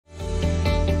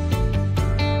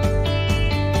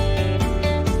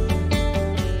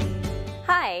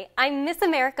I'm Miss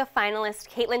America Finalist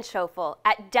Kaitlyn Shoeffel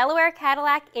at Delaware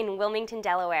Cadillac in Wilmington,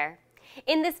 Delaware.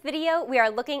 In this video, we are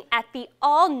looking at the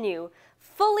all-new,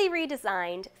 fully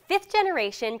redesigned 5th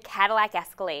generation Cadillac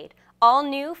Escalade, all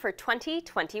new for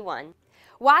 2021.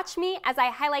 Watch me as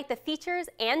I highlight the features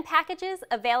and packages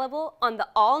available on the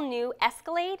all-new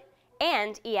Escalade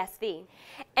and ESV,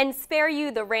 and spare you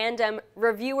the random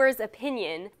reviewer's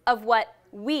opinion of what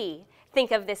we think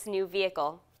of this new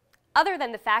vehicle, other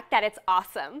than the fact that it's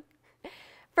awesome.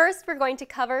 First, we're going to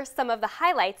cover some of the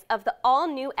highlights of the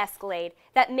all-new Escalade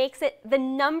that makes it the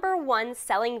 #1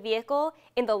 selling vehicle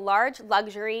in the large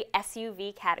luxury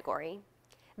SUV category.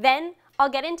 Then, I'll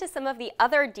get into some of the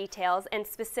other details and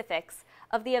specifics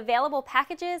of the available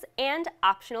packages and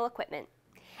optional equipment.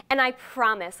 And I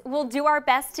promise we'll do our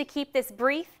best to keep this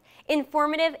brief,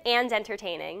 informative, and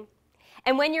entertaining.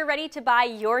 And when you're ready to buy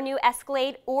your new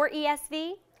Escalade or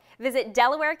ESV, visit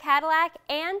Delaware Cadillac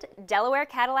and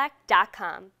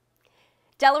DelawareCadillac.com.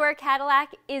 Delaware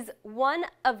Cadillac is one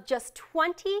of just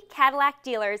 20 Cadillac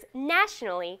dealers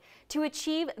nationally to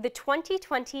achieve the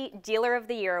 2020 Dealer of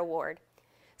the Year award.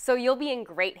 So you'll be in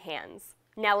great hands.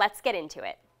 Now let's get into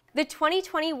it. The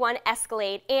 2021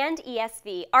 Escalade and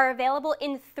ESV are available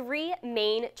in 3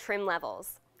 main trim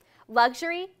levels: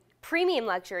 luxury, premium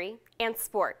luxury, and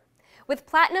sport, with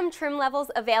platinum trim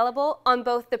levels available on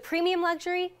both the premium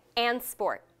luxury and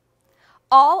sport.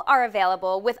 All are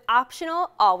available with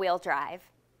optional all-wheel drive.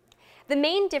 The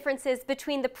main differences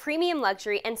between the premium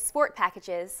luxury and sport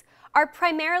packages are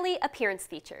primarily appearance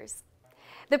features.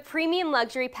 The premium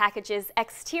luxury package's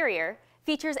exterior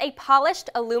features a polished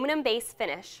aluminum base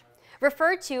finish,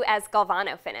 referred to as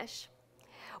Galvano finish,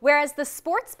 whereas the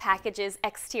sports package's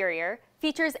exterior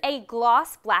features a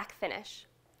gloss black finish.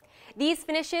 These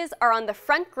finishes are on the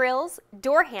front grilles,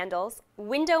 door handles,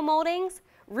 window moldings,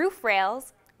 roof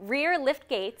rails, rear lift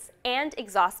gates, and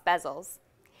exhaust bezels.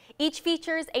 Each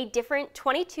features a different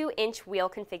 22-inch wheel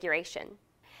configuration.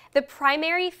 The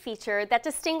primary feature that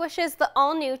distinguishes the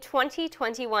all-new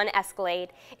 2021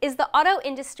 Escalade is the auto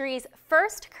industry's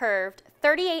first curved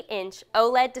 38-inch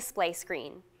OLED display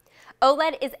screen.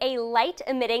 OLED is a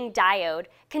light-emitting diode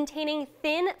containing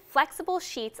thin, flexible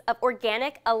sheets of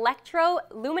organic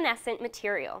electroluminescent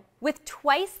material with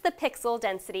twice the pixel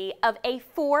density of a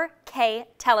 4K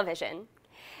television.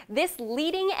 This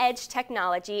leading-edge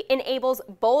technology enables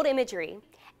bold imagery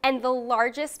and the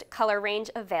largest color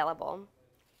range available.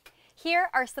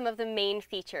 Here are some of the main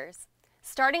features.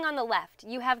 Starting on the left,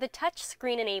 you have the touch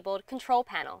screen-enabled control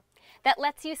panel that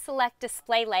lets you select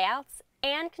display layouts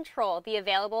and control the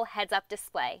available heads-up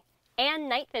display and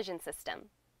night vision system.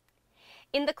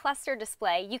 In the cluster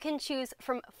display, you can choose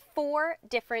from 4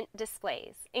 different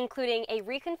displays, including a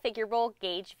reconfigurable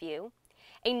gauge view,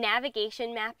 a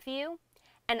navigation map view,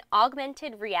 an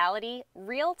augmented reality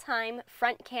real-time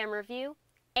front camera view,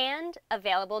 and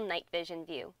available night vision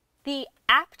view. The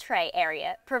app tray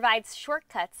area provides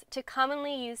shortcuts to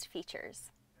commonly used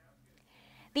features.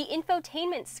 The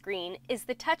infotainment screen is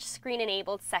the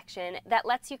touchscreen-enabled section that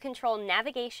lets you control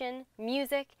navigation,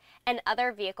 music, and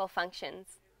other vehicle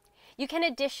functions. You can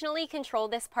additionally control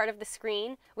this part of the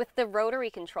screen with the rotary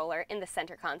controller in the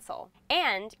center console.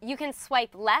 And you can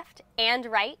swipe left and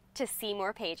right to see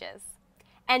more pages.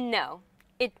 And no,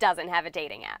 it doesn't have a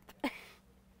dating app.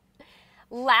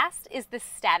 Last is the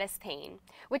status pane,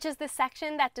 which is the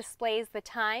section that displays the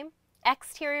time,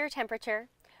 exterior temperature,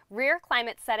 rear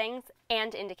climate settings,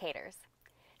 and indicators.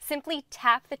 Simply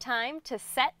tap the time to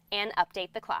set and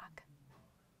update the clock.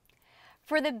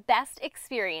 For the best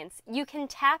experience, you can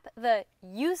tap the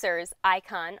Users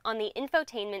icon on the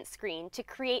infotainment screen to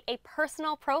create a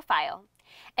personal profile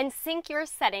and sync your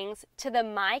settings to the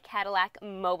My Cadillac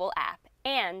mobile app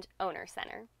and Owner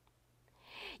Center.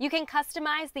 You can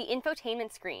customize the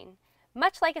infotainment screen,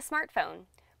 much like a smartphone,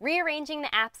 rearranging the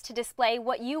apps to display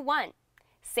what you want.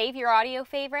 Save your audio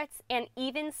favorites, and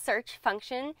even search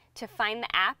function to find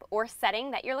the app or setting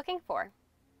that you're looking for.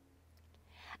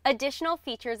 Additional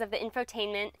features of the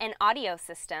infotainment and audio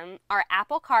system are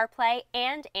Apple CarPlay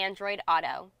and Android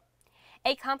Auto,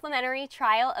 a complimentary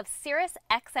trial of Sirius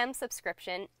XM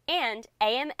subscription, and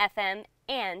AM/FM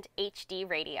and HD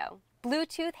radio,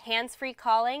 Bluetooth hands-free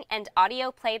calling and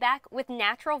audio playback with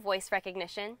natural voice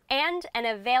recognition, and an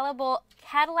available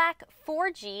Cadillac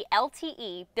 4G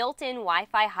LTE built-in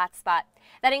Wi-Fi hotspot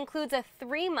that includes a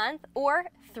 3-month or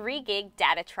 3 gig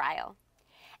data trial.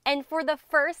 And for the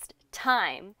first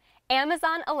time,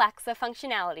 Amazon Alexa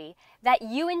functionality that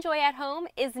you enjoy at home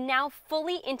is now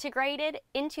fully integrated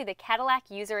into the Cadillac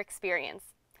user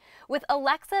experience. With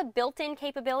Alexa built-in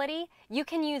capability, you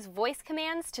can use voice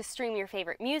commands to stream your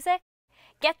favorite music,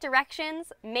 get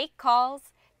directions, make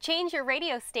calls, change your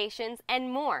radio stations,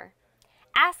 and more.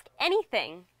 Ask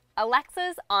anything.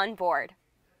 Alexa's on board.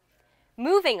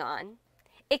 Moving on.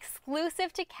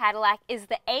 Exclusive to Cadillac is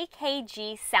the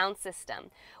AKG sound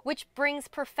system, which brings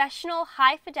professional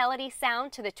high-fidelity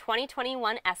sound to the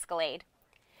 2021 Escalade.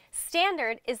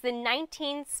 Standard is the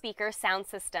 19-speaker sound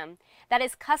system that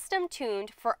is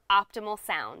custom-tuned for optimal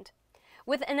sound,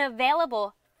 with an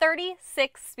available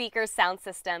 36-speaker sound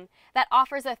system that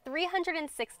offers a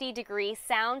 360-degree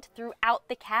sound throughout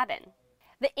the cabin.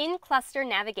 The in-cluster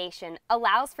navigation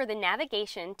allows for the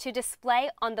navigation to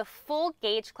display on the full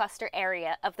gauge cluster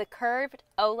area of the curved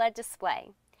OLED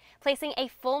display, placing a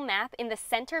full map in the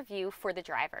center view for the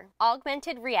driver.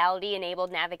 Augmented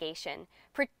reality-enabled navigation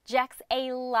projects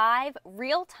a live,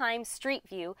 real-time street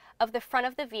view of the front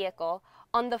of the vehicle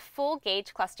on the full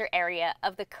gauge cluster area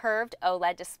of the curved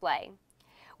OLED display,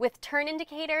 with turn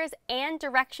indicators and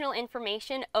directional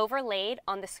information overlaid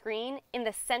on the screen in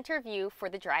the center view for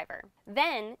the driver.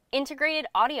 Then, integrated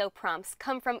audio prompts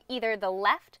come from either the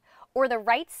left or the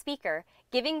right speaker,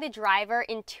 giving the driver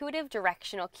intuitive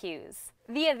directional cues.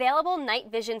 The available night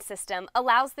vision system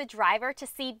allows the driver to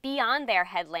see beyond their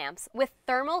headlamps with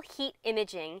thermal heat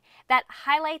imaging that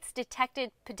highlights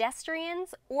detected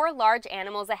pedestrians or large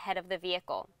animals ahead of the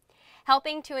vehicle,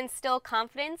 helping to instill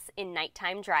confidence in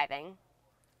nighttime driving.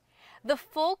 The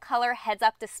full-color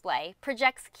heads-up display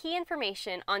projects key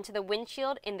information onto the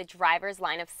windshield in the driver's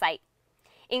line of sight,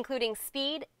 including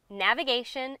speed,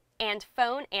 navigation, and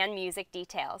phone and music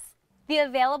details. The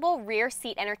available rear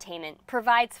seat entertainment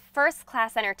provides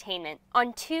first-class entertainment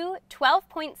on two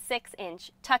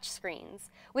 12.6-inch touchscreens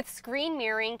with screen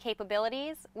mirroring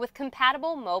capabilities with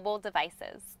compatible mobile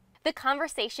devices. The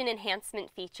conversation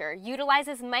enhancement feature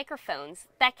utilizes microphones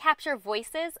that capture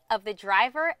voices of the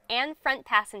driver and front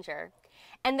passenger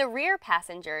and the rear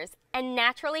passengers and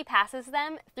naturally passes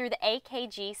them through the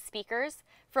AKG speakers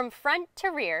from front to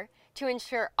rear to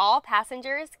ensure all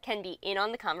passengers can be in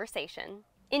on the conversation.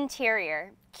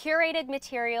 Interior. Curated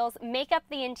materials make up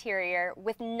the interior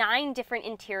with 9 different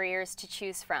interiors to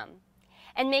choose from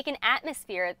and make an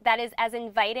atmosphere that is as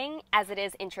inviting as it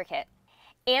is intricate.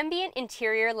 Ambient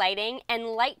interior lighting and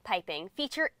light piping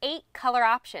feature 8 color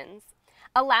options,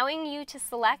 allowing you to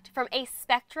select from a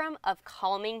spectrum of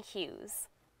calming hues.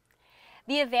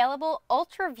 The available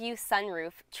Ultra View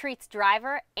sunroof treats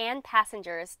driver and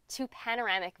passengers to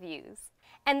panoramic views.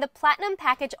 And the Platinum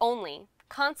package only,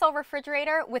 console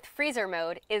refrigerator with freezer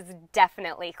mode, is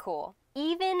definitely cool.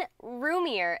 Even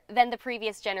roomier than the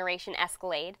previous generation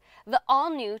Escalade, the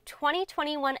all-new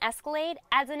 2021 Escalade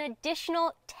adds an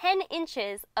additional 10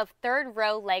 inches of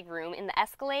third-row legroom in the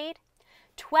Escalade,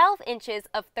 12 inches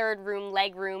of third-row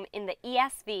legroom in the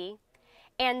ESV,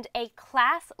 and a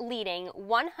class-leading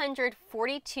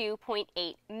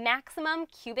 142.8 maximum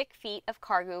cubic feet of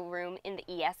cargo room in the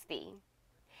ESV.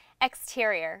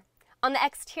 Exterior. On the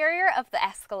exterior of the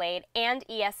Escalade and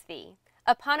ESV,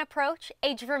 upon approach,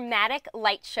 a dramatic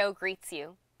light show greets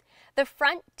you. The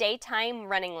front daytime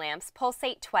running lamps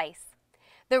pulsate twice.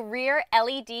 The rear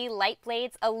LED light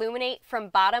blades illuminate from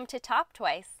bottom to top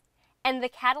twice, and the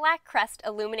Cadillac crest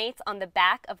illuminates on the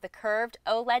back of the curved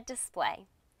OLED display.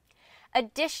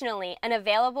 Additionally, an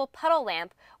available puddle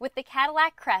lamp with the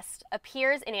Cadillac crest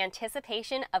appears in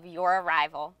anticipation of your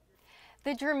arrival.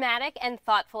 The dramatic and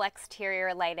thoughtful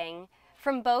exterior lighting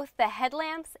from both the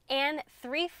headlamps and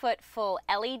 3-foot full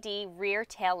LED rear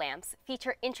tail lamps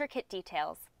feature intricate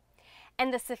details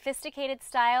and the sophisticated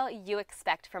style you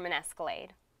expect from an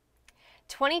Escalade.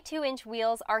 22-inch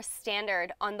wheels are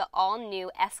standard on the all-new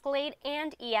Escalade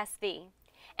and ESV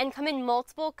and come in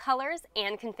multiple colors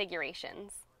and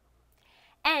configurations.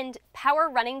 And power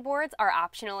running boards are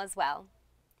optional as well.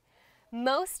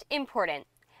 Most important,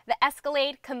 the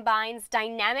Escalade combines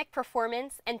dynamic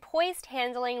performance and poised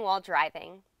handling while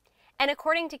driving. And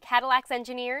according to Cadillac's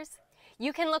engineers,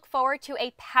 you can look forward to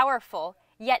a powerful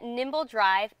yet nimble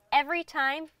drive every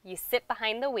time you sit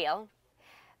behind the wheel.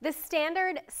 The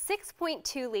standard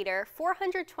 6.2-liter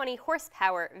 420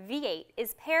 horsepower V8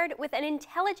 is paired with an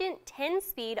intelligent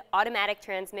 10-speed automatic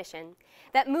transmission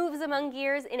that moves among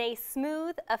gears in a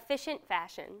smooth, efficient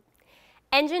fashion.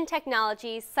 Engine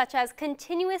technologies such as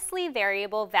continuously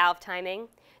variable valve timing,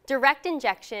 direct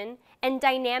injection, and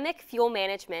dynamic fuel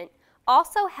management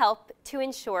also help to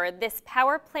ensure this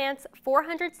power plant's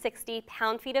 460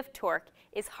 pound-feet of torque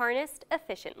is harnessed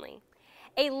efficiently.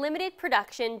 A limited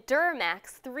production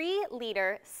Duramax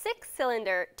 3-liter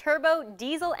 6-cylinder turbo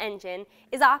diesel engine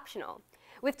is optional,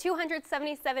 with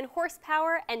 277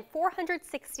 horsepower and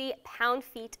 460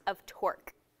 pound-feet of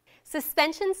torque.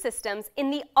 Suspension systems in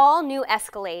the all-new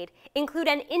Escalade include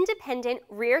an independent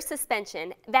rear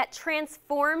suspension that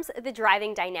transforms the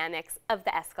driving dynamics of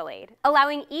the Escalade,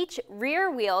 allowing each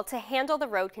rear wheel to handle the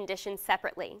road conditions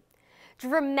separately,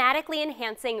 dramatically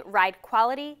enhancing ride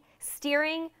quality,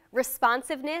 steering,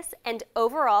 responsiveness, and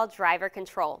overall driver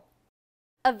control.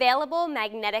 Available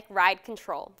magnetic ride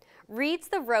control reads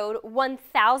the road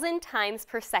 1,000 times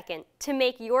per second to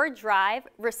make your drive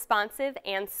responsive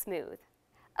and smooth.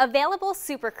 Available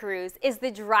Super Cruise is the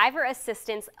driver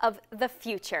assistance of the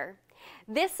future.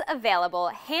 This available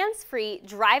hands-free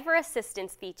driver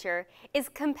assistance feature is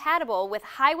compatible with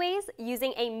highways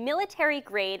using a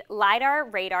military-grade LiDAR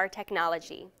radar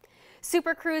technology.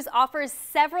 Super Cruise offers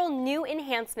several new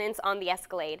enhancements on the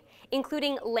Escalade,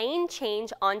 including lane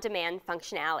change on-demand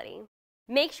functionality.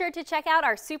 Make sure to check out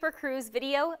our Super Cruise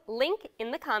video, link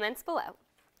in the comments below.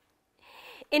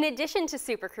 In addition to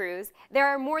Super Cruise, there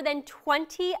are more than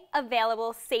 20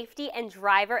 available safety and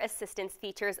driver assistance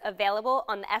features available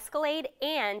on the Escalade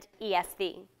and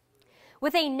ESV.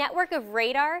 With a network of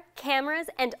radar, cameras,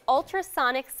 and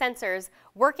ultrasonic sensors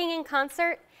working in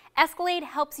concert, Escalade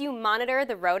helps you monitor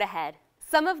the road ahead.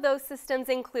 Some of those systems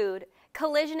include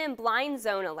collision and blind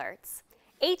zone alerts,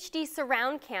 HD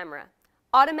surround camera,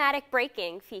 automatic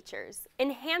braking features,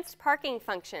 enhanced parking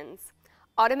functions,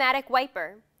 automatic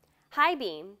wiper, high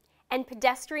beam, and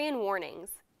pedestrian warnings,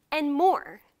 and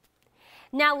more.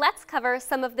 Now let's cover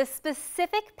some of the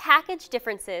specific package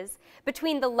differences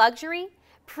between the luxury,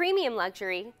 premium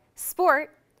luxury,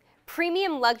 sport,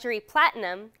 premium luxury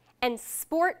platinum, and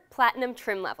sport platinum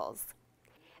trim levels.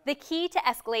 The key to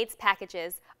Escalade's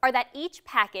packages are that each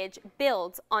package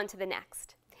builds onto the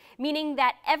next, meaning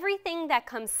that everything that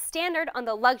comes standard on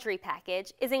the luxury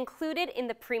package is included in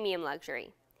the premium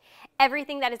luxury.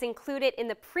 Everything that is included in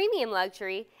the premium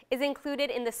luxury is included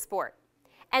in the sport,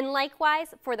 and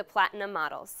likewise for the platinum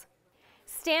models.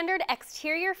 Standard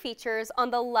exterior features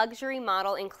on the luxury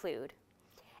model include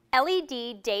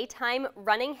LED daytime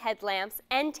running headlamps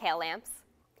and tail lamps,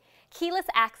 keyless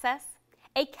access,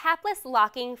 a capless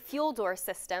locking fuel door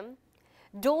system,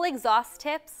 dual exhaust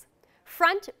tips,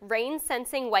 front rain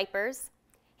sensing wipers,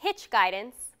 hitch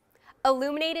guidance,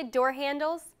 illuminated door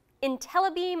handles,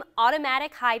 IntelliBeam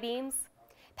automatic high beams,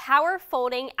 power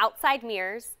folding outside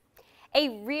mirrors,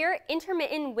 a rear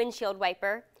intermittent windshield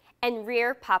wiper, and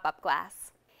rear pop-up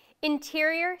glass.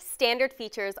 Interior standard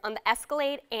features on the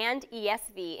Escalade and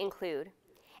ESV include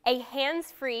a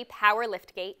hands-free power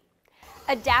liftgate,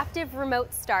 adaptive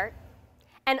remote start,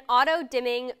 an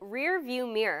auto-dimming rear view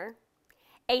mirror,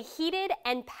 a heated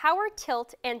and power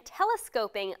tilt and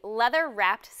telescoping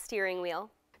leather-wrapped steering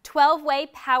wheel, 12-way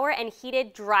power and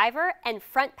heated driver and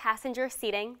front passenger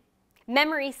seating,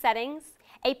 memory settings,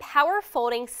 a power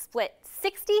folding split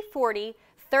 60/40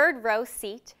 third row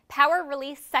seat, power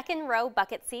release second row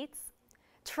bucket seats,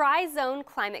 tri-zone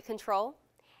climate control,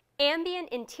 ambient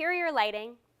interior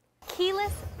lighting,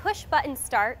 keyless push button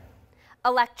start,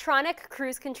 electronic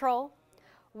cruise control,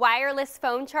 wireless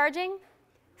phone charging,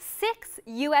 6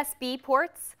 USB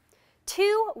ports,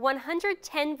 2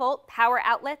 110-volt power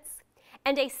outlets,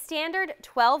 and a standard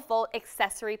 12-volt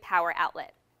accessory power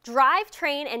outlet.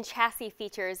 Drivetrain and chassis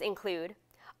features include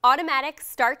automatic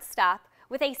start-stop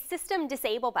with a system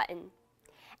disable button,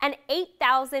 an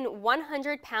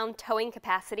 8,100-pound towing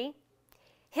capacity,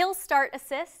 hill start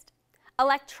assist,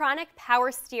 electronic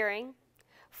power steering,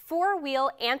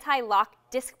 4-wheel anti-lock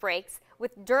disc brakes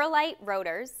with Duralite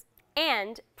rotors,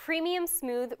 and premium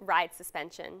smooth ride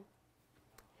suspension.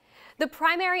 The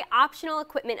primary optional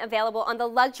equipment available on the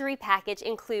luxury package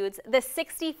includes the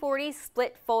 60/40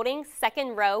 split folding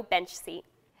second row bench seat.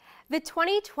 The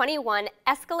 2021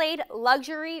 Escalade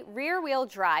Luxury Rear-Wheel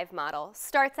Drive model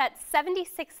starts at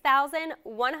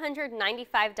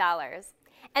 $76,195,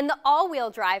 and the all-wheel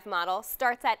drive model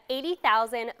starts at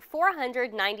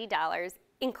 $80,490,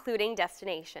 including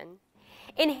destination.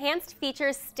 Enhanced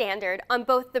features standard on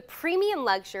both the premium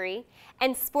luxury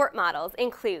and sport models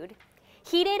include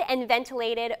heated and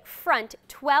ventilated front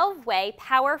 12-way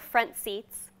power front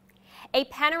seats, a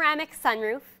panoramic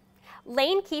sunroof,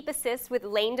 lane keep assist with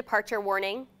lane departure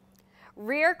warning,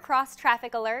 rear cross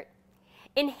traffic alert,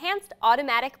 enhanced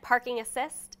automatic parking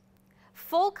assist,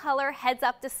 full color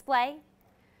heads-up display,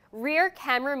 rear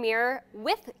camera mirror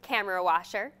with camera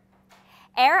washer,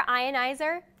 air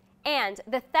ionizer, and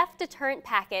the theft deterrent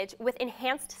package with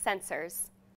enhanced sensors.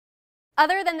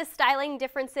 Other than the styling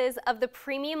differences of the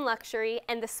premium luxury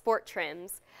and the sport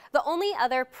trims, the only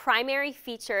other primary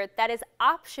feature that is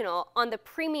optional on the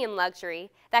premium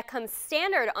luxury that comes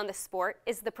standard on the sport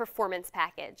is the performance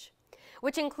package,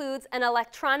 which includes an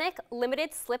electronic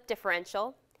limited slip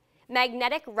differential,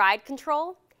 magnetic ride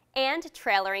control, and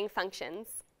trailering functions.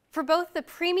 For both the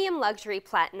Premium Luxury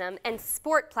Platinum and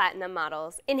Sport Platinum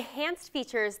models, enhanced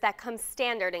features that come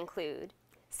standard include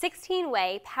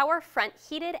 16-way power front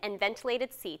heated and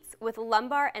ventilated seats with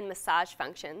lumbar and massage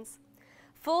functions,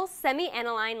 full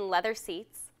semi-aniline leather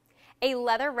seats, a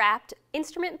leather-wrapped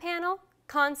instrument panel,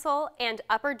 console, and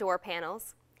upper door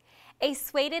panels, a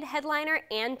suede headliner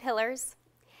and pillars,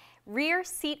 rear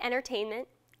seat entertainment,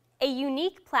 a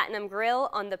unique platinum grille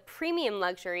on the Premium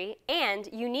Luxury, and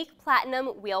unique platinum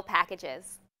wheel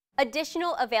packages.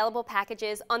 Additional available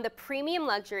packages on the Premium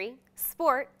Luxury,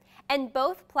 Sport, and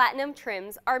both Platinum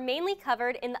trims are mainly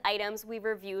covered in the items we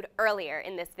reviewed earlier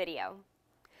in this video.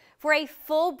 For a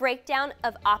full breakdown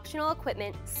of optional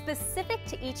equipment specific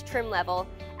to each trim level,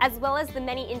 as well as the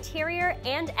many interior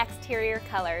and exterior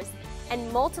colors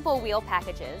and multiple wheel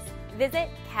packages, visit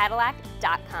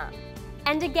Cadillac.com.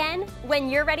 And again, when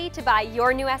you're ready to buy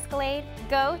your new Escalade,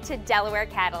 go to Delaware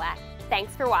Cadillac.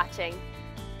 Thanks for watching.